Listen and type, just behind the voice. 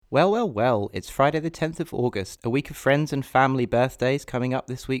Well, it's Friday the 10th of August, a week of friends and family birthdays coming up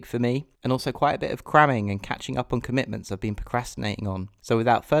this week for me, and also quite a bit of cramming and catching up on commitments I've been procrastinating on. So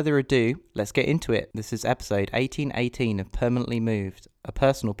without further ado, let's get into it. This is episode 1818 of Permanently Moved, a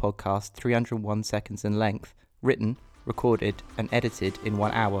personal podcast 301 seconds in length, written, recorded, and edited in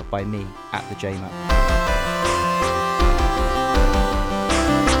 1 hour by me at the JMO.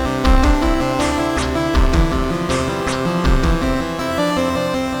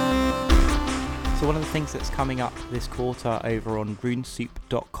 So one of the things that's coming up this quarter over on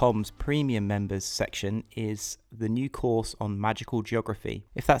runesoup.com's premium members section is the new course on magical geography.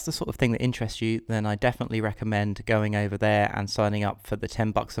 If that's the sort of thing that interests you, then I definitely recommend going over there and signing up for the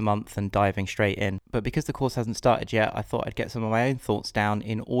 $10 a month and diving straight in. But because the course hasn't started yet, I thought I'd get some of my own thoughts down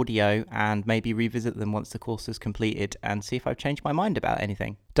in audio and maybe revisit them once the course is completed and see if I've changed my mind about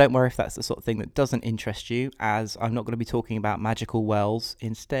anything. Don't worry if that's the sort of thing that doesn't interest you, as I'm not going to be talking about magical wells.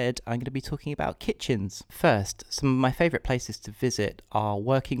 Instead, I'm going to be talking about kitchens. First, some of my favourite places to visit are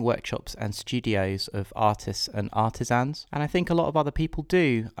working workshops and studios of artists and artisans, and I think a lot of other people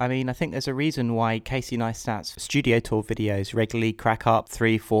do. I think there's a reason why Casey Neistat's studio tour videos regularly crack up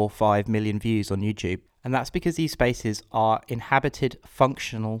 3, 4, 5 million views on YouTube. And that's because these spaces are inhabited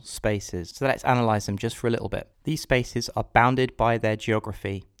functional spaces. So let's analyse them just for a little bit. These spaces are bounded by their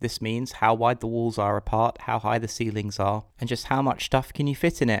geography. This means how wide the walls are apart, how high the ceilings are, and just how much stuff can you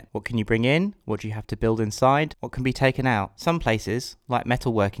fit in it. What can you bring in? What do you have to build inside? What can be taken out? Some places, like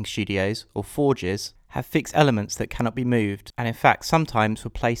metalworking studios or forges, have fixed elements that cannot be moved, and in fact sometimes were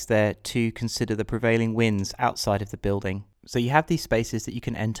placed there to consider the prevailing winds outside of the building. So you have these spaces that you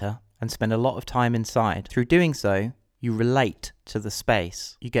can enter and spend a lot of time inside. Through doing so, you relate to the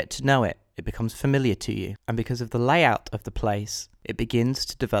space. You get to know it. It becomes familiar to you. And because of the layout of the place, it begins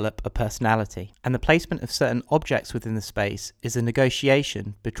to develop a personality. And the placement of certain objects within the space is a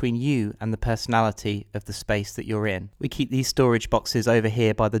negotiation between you and the personality of the space that you're in. We keep these storage boxes over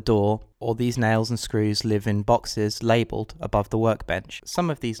here by the door, or these nails and screws live in boxes labelled above the workbench. Some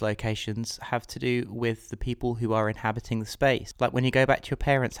of these locations have to do with the people who are inhabiting the space. Like when you go back to your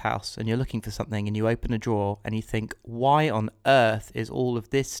parents' house and you're looking for something and you open a drawer and you think, why on earth is all of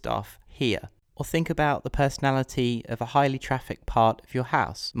this stuff here? Or think about the personality of a highly trafficked part of your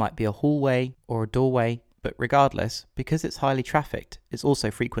house. It might be a hallway or a doorway, but regardless, because it's highly trafficked, it's also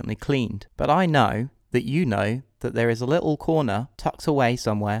frequently cleaned. But I know that there is a little corner tucked away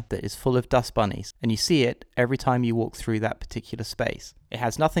somewhere that is full of dust bunnies, and you see it every time you walk through that particular space. It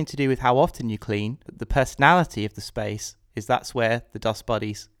has nothing to do with how often you clean, but the personality of the space is that's where the dust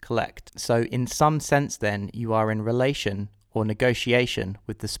bunnies collect. So in some sense then, you are in relation or negotiation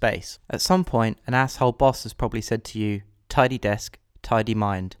with the space. At some point, an asshole boss has probably said to you, tidy desk, tidy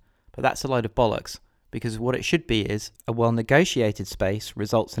mind. But that's a load of bollocks, because what it should be is, a well-negotiated space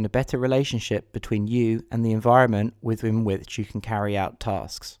results in a better relationship between you and the environment within which you can carry out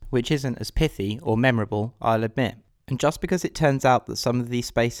tasks, which isn't as pithy or memorable, I'll admit. And just because it turns out that some of these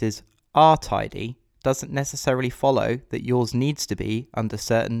spaces are tidy, doesn't necessarily follow that yours needs to be under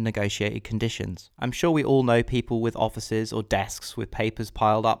certain negotiated conditions. I'm sure we all know people with offices or desks with papers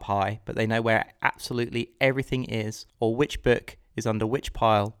piled up high, but they know where absolutely everything is, or which book is under which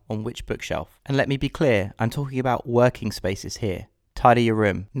pile on which bookshelf. And let me be clear, I'm talking about working spaces here. Tidy your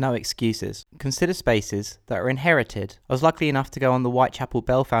room. No excuses. Consider spaces that are inherited. I was lucky enough to go on the Whitechapel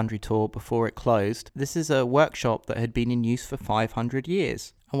Bell Foundry tour before it closed. This is a workshop that had been in use for 500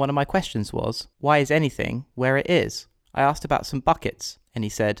 years. And one of my questions was, why is anything where it is? I asked about some buckets, and he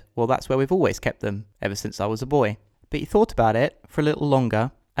said, well, that's where we've always kept them, ever since I was a boy. But he thought about it for a little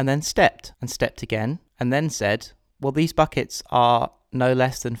longer, and then stepped again, and then said, well, these buckets are no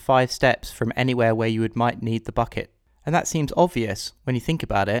less than 5 steps from anywhere where you might need the bucket. And that seems obvious when you think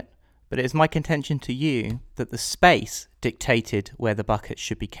about it, but it is my contention to you that the space dictated where the buckets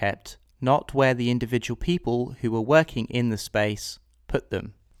should be kept, not where the individual people who were working in the space put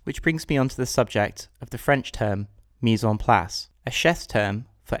them. Which brings me on to the subject of the French term mise en place, a chef's term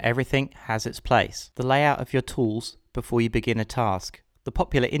for everything has its place, the layout of your tools before you begin a task. The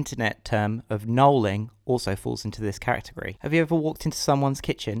popular internet term of knolling also falls into this category. Have you ever walked into someone's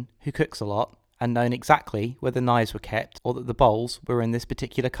kitchen who cooks a lot and known exactly where the knives were kept or that the bowls were in this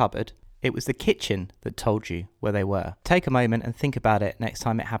particular cupboard? It was the kitchen that told you where they were. Take a moment and think about it next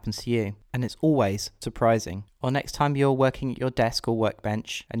time it happens to you. and it's always surprising. Or next time you're working at your desk or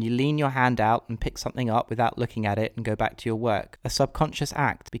workbench and you lean your hand out and pick something up without looking at it and go back to your work. A subconscious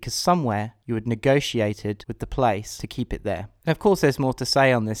act, because somewhere you had negotiated with the place to keep it there. And of course there's more to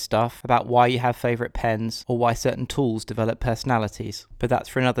say on this stuff about why you have favourite pens or why certain tools develop personalities, but that's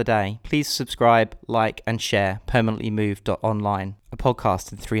for another day. Please subscribe, like and share permanentlymoved.online, a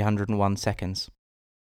podcast in 301 seconds.